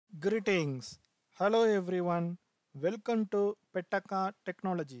Greetings. Hello everyone. Welcome to Pettaka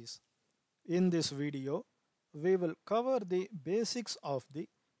Technologies. In this video, we will cover the basics of the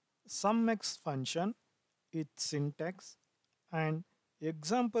Sumx function, its syntax, and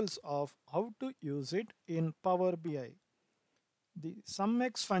examples of how to use it in Power BI. The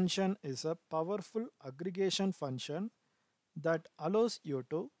Sumx function is a powerful aggregation function that allows you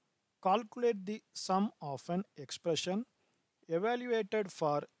to calculate the sum of an expression evaluated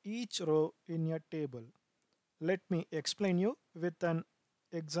for each row in a table. Let me explain you with an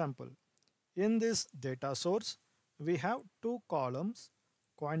example. In this data source, we have two columns,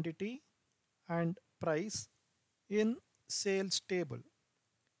 quantity and price in sales table.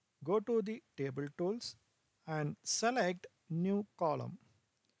 Go to the table tools and select new column.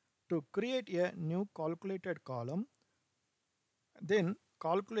 To create a new calculated column, then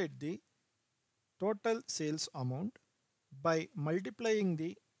calculate the total sales amount by multiplying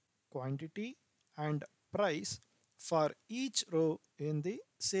the quantity and price for each row in the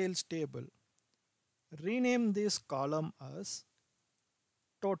sales table. Rename this column as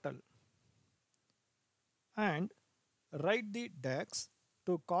total and write the DAX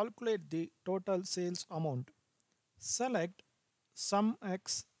to calculate the total sales amount. Select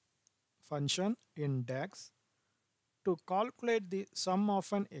Sumx function in DAX to calculate the sum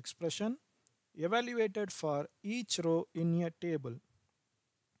of an expression evaluated for each row in a table.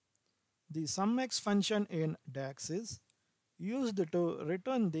 The Sumx function in DAX is used to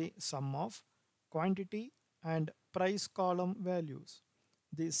return the sum of quantity and price column values.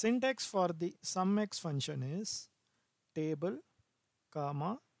 The syntax for the Sumx function is table,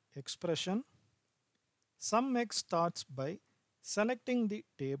 comma, expression. Sumx starts by selecting the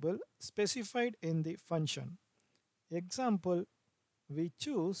table specified in the function. Example, we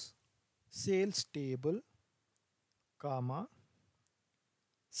choose sales table, comma,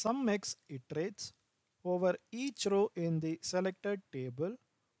 Sumx iterates over each row in the selected table,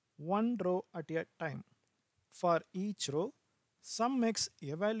 one row at a time. For each row, Sumx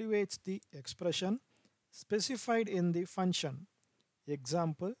evaluates the expression specified in the function.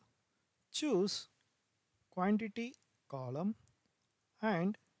 Example, choose quantity column,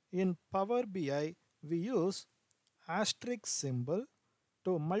 and in Power BI we use asterisk symbol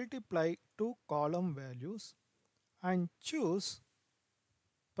to multiply two column values and choose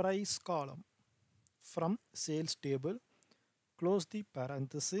price column. From sales table, close the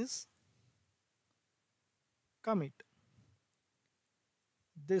parenthesis, commit.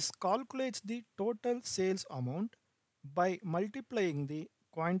 This calculates the total sales amount by multiplying the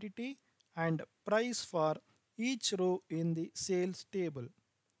quantity and price for each row in the sales table.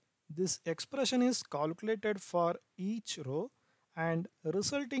 This expression is calculated for each row and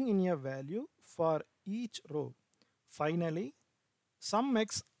resulting in a value for each row. Finally,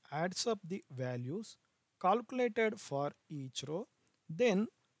 Sumx adds up the values calculated for each row. Then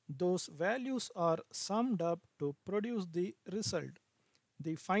those values are summed up to produce the result.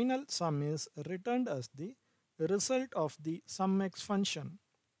 The final sum is returned as the result of the Sumx function.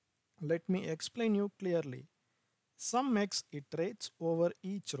 Let me explain you clearly. Sumx iterates over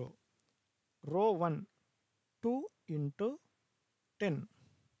each row. Row 1, 2 into 10.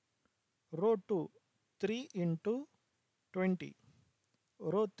 Row 2, 3 into 20.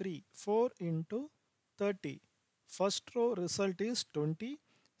 Row 3, 4 into 30. First row result is 20.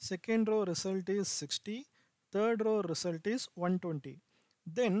 Second row result is 60. Third row result is 120.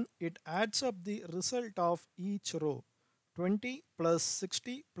 Then it adds up the result of each row. 20 plus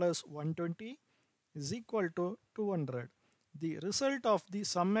 60 plus 120 is equal to 200. The result of the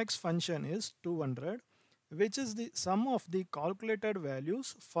Sumx function is 200, which is the sum of the calculated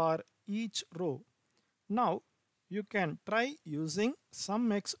values for each row. Now you can try using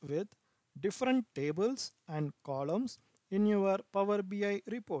Sumx with different tables and columns in your Power BI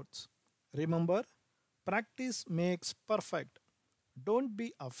reports. Remember, practice makes perfect. Don't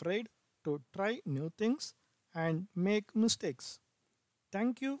be afraid to try new things and make mistakes.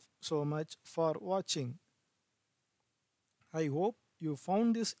 Thank you so much for watching. I hope you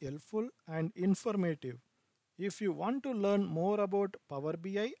found this helpful and informative. If you want to learn more about Power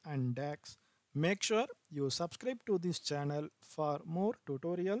BI and DAX, make sure you subscribe to this channel for more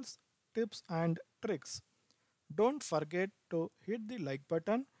tutorials, tips and tricks. Don't forget to hit the like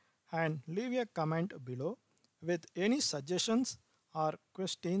button and leave a comment below with any suggestions or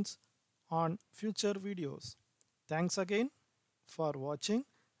questions on future videos. Thanks again for watching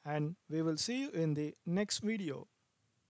and we will see you in the next video.